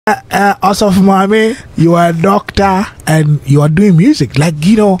Also, mommy, you are a doctor and you are doing music. Like,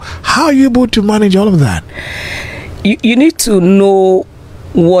 how are you able to manage all of that? You need to know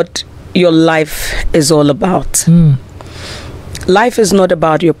what your life is all about. Life is not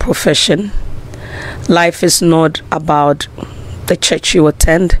about your profession. Life is not about the church you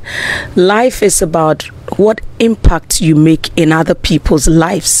attend. Life is about what impact you make in other people's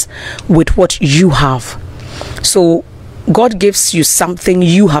lives with what you have. So God gives you something,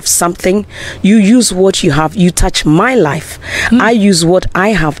 you have something, you use what you have, you touch my life. I use what I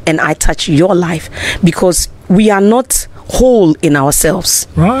have and I touch your life, because we are not whole in ourselves.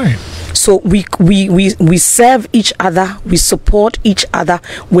 Right. So we serve each other, we support each other,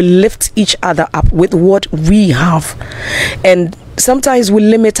 we lift each other up with what we have. And sometimes we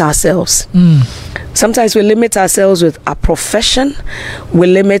limit ourselves. Sometimes we limit ourselves with our profession, we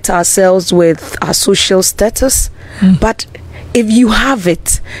limit ourselves with our social status. But if you have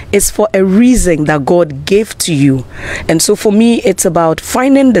it, it's for a reason that God gave to you. And so for me, it's about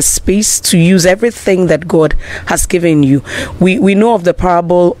finding the space to use everything that God has given you. We know of the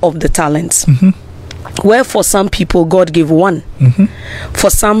parable of the talents. Where for some people God gave one, for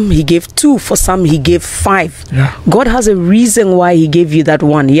some he gave two, for some he gave five. God has a reason why he gave you that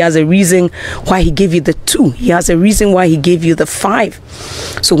one. He has a reason why he gave you the two. He has a reason why he gave you the five.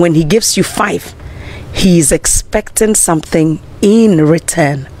 So when he gives you five, he is expecting something in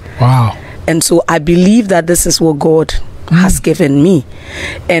return. Wow. And so I believe that this is what God has given me.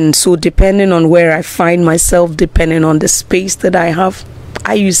 And so depending on where I find myself, depending on the space that I have,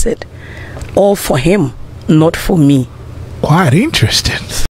 I use it all for him, not for me. Quite interesting.